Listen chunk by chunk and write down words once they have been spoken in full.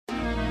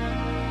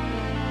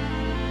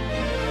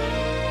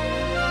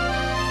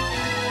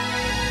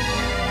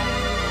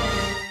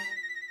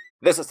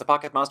This is the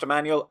Pocket Monster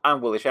Manual.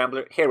 I'm Willie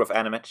Shambler, here with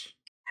Animich.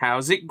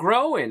 How's it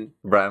growing?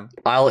 Bram.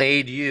 I'll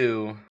aid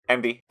you.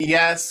 MD.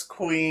 Yes,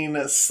 Queen,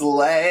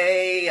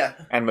 slay!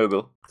 And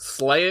Moogle.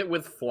 Slay it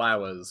with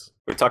flowers.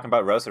 We're talking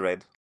about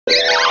Roserade.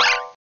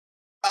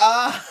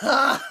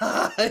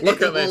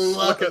 Look at this,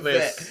 look at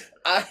this.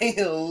 I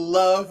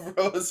love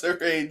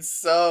Roserade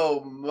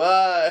so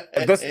much.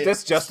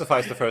 This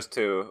justifies the first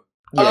two.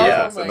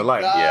 Oh in my the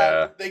line. god!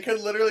 Yeah. They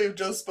could literally have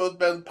just both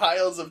been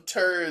piles of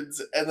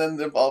turds and then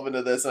evolve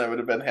into this, and I would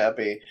have been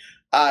happy.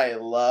 I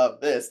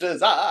love this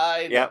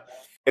design. Yeah,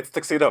 it's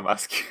Tuxedo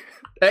Mask.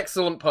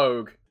 Excellent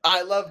pogue.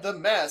 I love the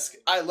mask.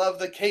 I love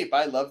the cape.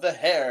 I love the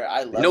hair.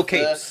 I love No the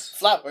capes.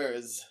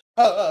 flowers.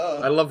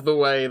 I love the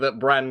way that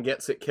Bran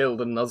gets it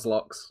killed in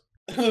Nuzlocke.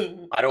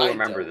 I don't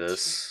remember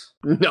this.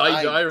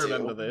 I do.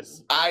 remember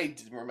this. I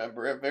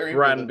remember it very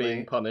Bran vividly.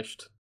 being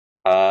punished.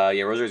 Yeah,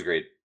 Roserade's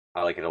great.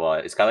 I like it a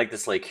lot. It's got like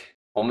this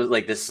almost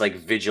like this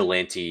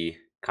vigilante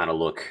kind of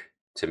look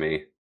to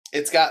me.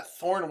 It's got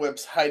thorn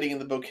whips hiding in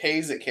the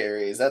bouquets it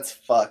carries. That's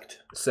fucked.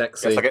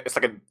 Sexy. It's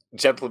like a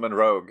gentleman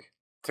rogue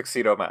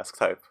Tuxedo Mask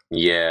type.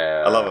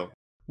 Yeah. I love him.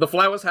 The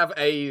flowers have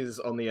A's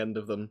on the end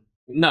of them.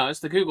 No,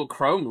 it's the Google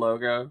Chrome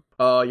logo.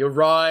 Oh, you're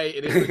right.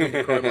 It is the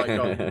Google Chrome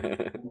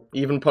icon.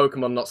 Even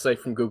Pokemon not safe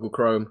from Google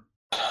Chrome.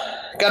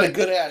 Got a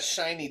good ass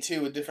shiny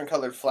too with different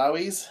colored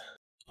flowies.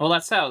 Well,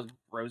 that's how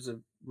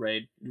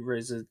Roserade,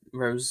 Rose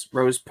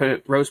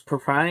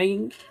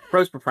Prepang.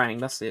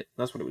 That's it.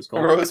 That's what it was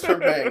called. Rose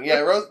Prepang. Yeah,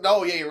 Rose.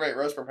 No, yeah, you're right.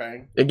 Rose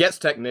Prepang. It gets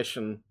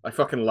Technician. I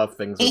fucking love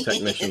things with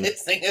Technician.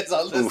 This thing is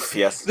a Oof,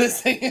 yes.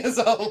 This thing is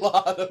a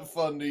lot of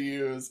fun to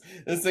use.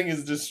 This thing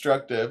is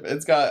destructive.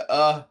 It's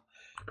got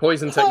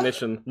Poison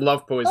Technician.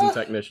 Love Poison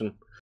Technician.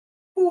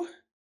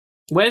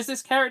 Where's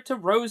this character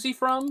Rosie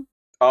from?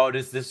 Oh,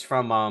 this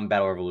from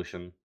Battle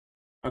Revolution.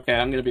 Okay,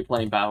 I'm gonna be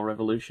playing Battle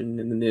Revolution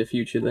in the near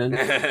future then.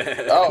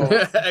 Oh,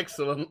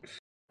 Excellent.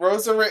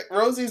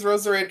 Rosie's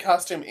Roserade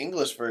costume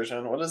English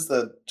version. What does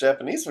the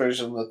Japanese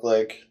version look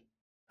like?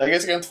 I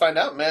guess you're going to find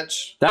out,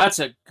 Mitch. That's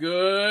a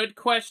good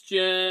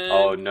question.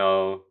 Oh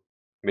no,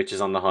 Mitch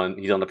is on the hunt.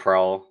 He's on the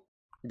prowl.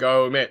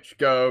 Go, Mitch.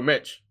 Go,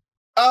 Mitch.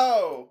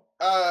 Oh,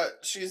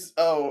 she's.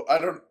 Oh, I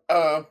don't.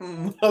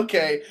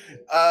 Okay.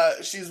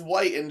 She's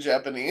white in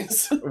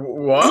Japanese.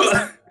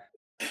 What?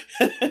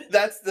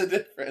 That's the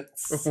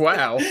difference.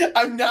 Wow.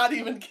 I'm not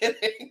even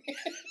kidding.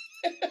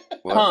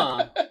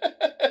 Huh.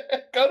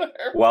 Go to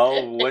her.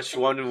 Well, which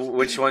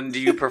one do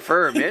you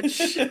prefer,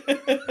 Mitch?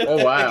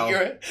 Oh, wow.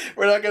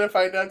 We're not gonna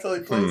find out till he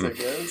plays, I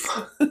guess.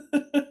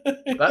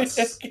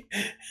 That's...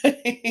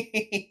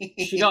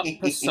 She got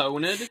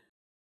persona'd.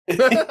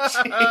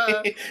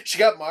 she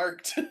got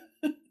marked.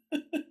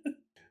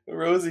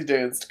 Rosie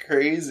danced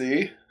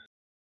crazy.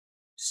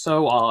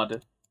 So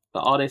odd. The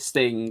oddest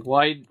thing.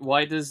 Why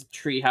does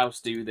Treehouse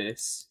do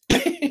this? I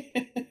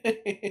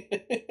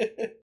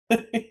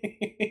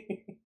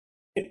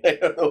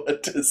don't know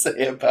what to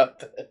say about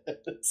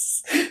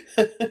this.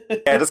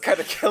 Yeah, this kind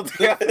of killed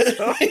the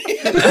episode.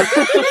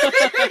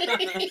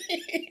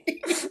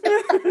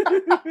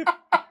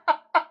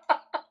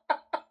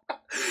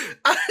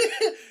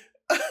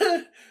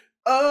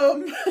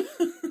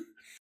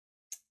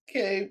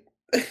 Okay.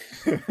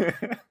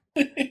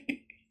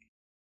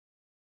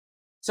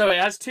 So it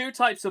has two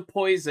types of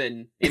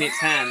poison in its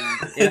hand.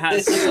 It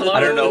has slow I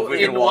don't know if we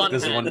can in walk one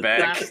this hand, one back.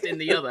 fast in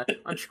the other.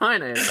 I'm trying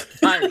to.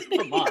 Guys,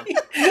 come on.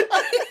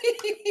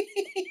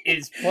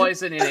 It's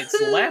poison in its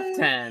left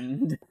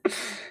hand.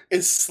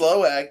 It's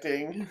slow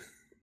acting.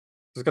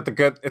 It's got a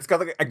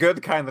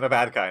good kind and a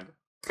bad kind.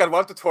 It's got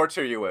one to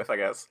torture you with, I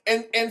guess.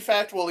 And in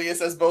fact, Wooly, it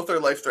says both are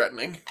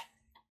life-threatening.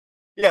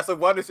 Yeah, so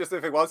one is just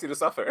if it wants you to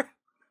suffer.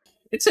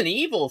 It's an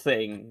evil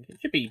thing. It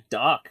should be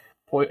dark.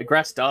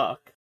 Grass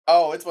dark.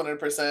 Oh, it's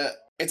 100%.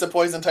 It's a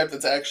poison type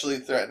that's actually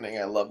threatening.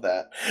 I love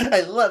that.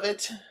 I love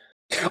it.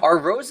 Are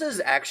roses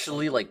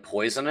actually like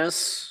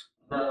poisonous?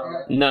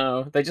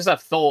 No, they just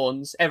have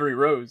thorns. Every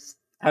rose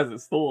has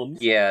its thorns.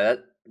 Yeah,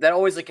 that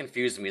always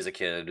confused me as a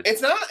kid.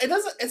 It's not. It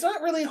doesn't. It's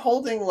not really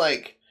holding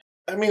like.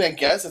 I mean, I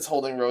guess it's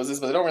holding roses,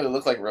 but they don't really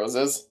look like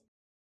roses.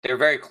 They're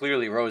very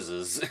clearly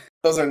roses.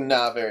 Those are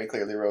not very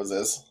clearly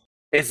roses.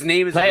 Its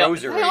name is They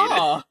Roserade.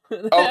 are. They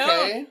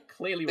Okay. are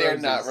clearly They're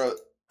roses. not rose.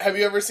 Have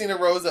you ever seen a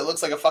rose that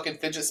looks like a fucking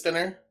fidget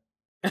spinner?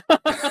 Yeah,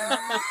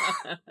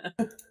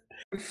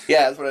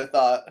 that's what I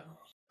thought.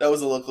 That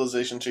was a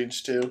localization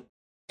change too.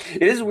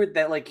 It is weird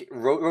that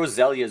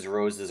Roselia's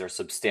roses are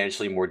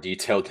substantially more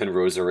detailed than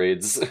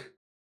Roserade's.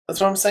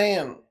 That's what I'm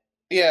saying.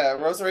 Yeah,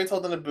 Roserade's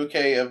holding a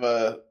bouquet of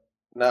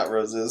not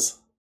roses.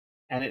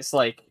 And it's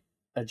like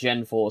a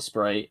Gen 4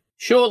 sprite.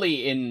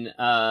 Surely in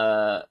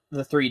the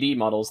 3D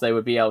models they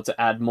would be able to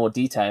add more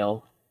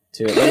detail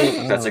to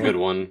it. That's a good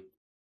one.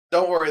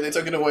 Don't worry, they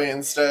took it away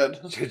instead.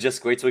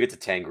 Just wait till we get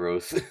to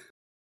Tangrowth.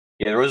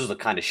 Yeah, the roses look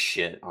kind of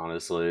shit,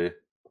 honestly.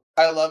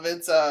 I love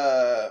its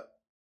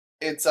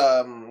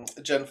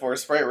Gen 4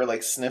 sprite where it,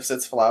 like, sniffs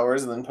its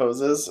flowers and then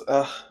poses.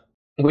 Ugh.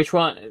 Which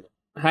one?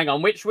 Hang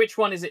on, which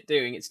one is it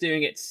doing? It's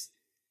doing its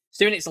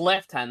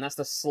left hand. That's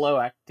the slow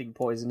acting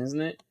poison,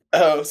 isn't it?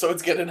 Oh, so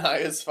it's getting high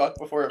as fuck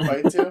before it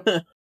fights you?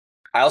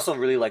 I also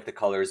really like the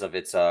colors of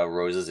its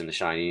roses and the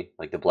shiny,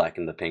 like the black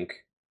and the pink.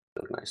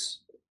 They look nice.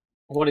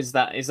 What is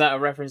that? Is that a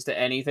reference to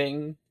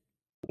anything?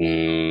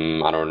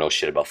 I don't know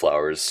shit about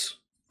flowers.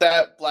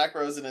 That black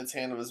rose in its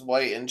hand was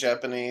white in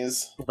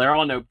Japanese. There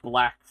are no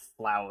black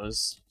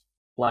flowers.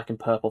 Black and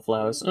purple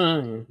flowers.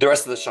 The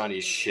rest of the shiny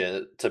is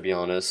shit, to be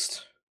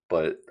honest.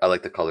 But I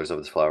like the colors of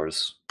its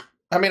flowers.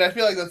 I mean, I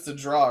feel like that's the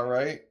draw,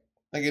 right?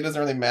 Like, it doesn't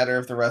really matter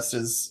if the rest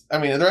is... I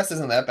mean, the rest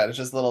isn't that bad, it's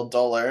just a little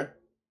duller.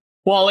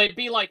 Well, it'd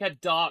be like a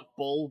dark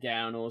ball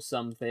gown or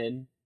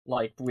something.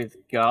 Like with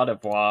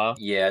Gardevoir.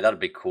 Yeah, that'd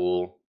be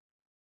cool.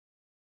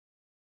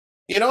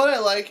 You know what I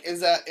like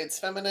is that it's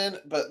feminine,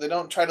 but they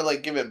don't try to,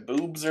 like, give it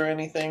boobs or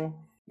anything.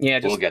 Yeah,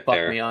 just We'll get fuck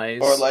there. me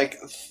eyes. Or, like,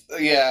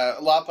 yeah,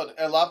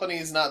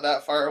 Lopunny's not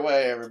that far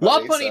away,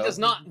 everybody. Lopunny so. does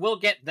not. We'll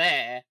get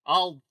there.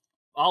 I'll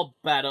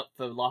bat up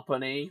for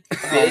Lopunny.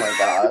 Oh my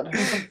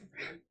god.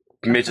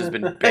 Mitch has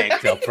been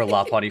banked up for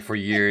Lopunny for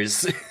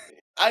years.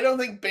 I don't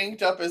think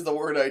banked up is the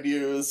word I'd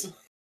use.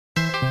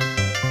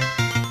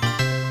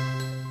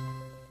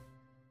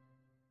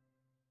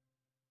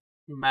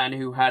 Man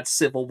who had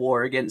civil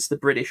war against the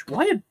British.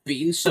 Why are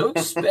beans so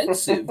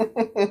expensive?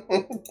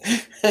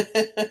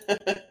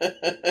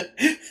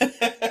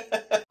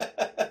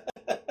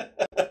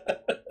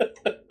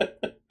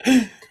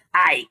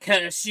 I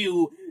curse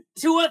you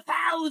to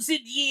 1,000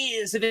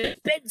 years of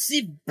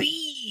expensive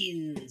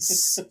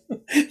beans.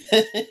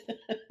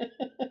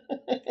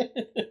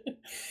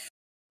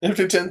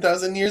 After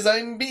 10,000 years,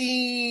 I'm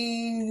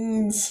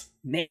beans.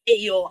 May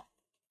your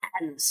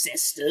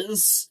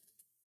ancestors.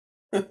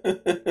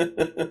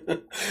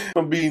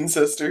 Bean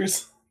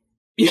sisters.